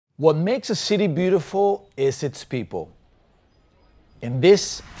What makes a city beautiful is its people. And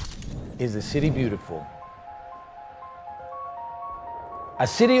this is the City Beautiful. A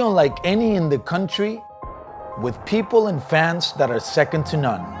city unlike any in the country, with people and fans that are second to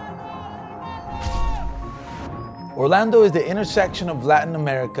none. Orlando is the intersection of Latin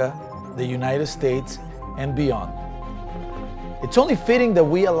America, the United States, and beyond. It's only fitting that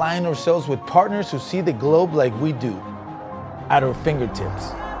we align ourselves with partners who see the globe like we do, at our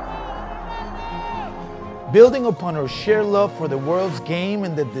fingertips. Building upon our shared love for the world's game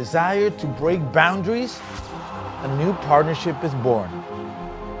and the desire to break boundaries, a new partnership is born.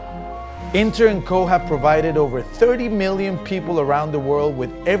 Inter&Co have provided over 30 million people around the world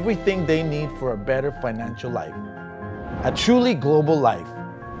with everything they need for a better financial life. A truly global life.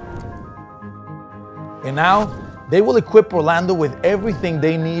 And now, they will equip Orlando with everything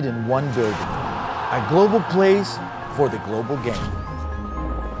they need in one building. A global place for the global game.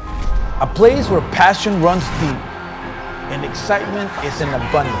 A place where passion runs deep and excitement is in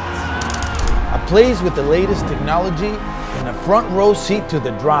abundance. A place with the latest technology and a front row seat to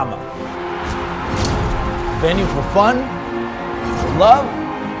the drama. A venue for fun, for love,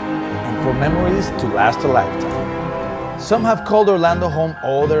 and for memories to last a lifetime. Some have called Orlando home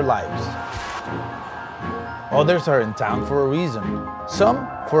all their lives. Others are in town for a reason, some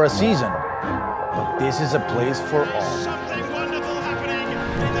for a season. But this is a place for all. Something wonderful happening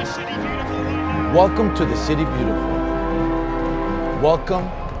in the City Beautiful right now. Welcome to the City Beautiful. Welcome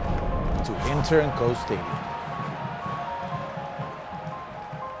to Inter&Co Stadium.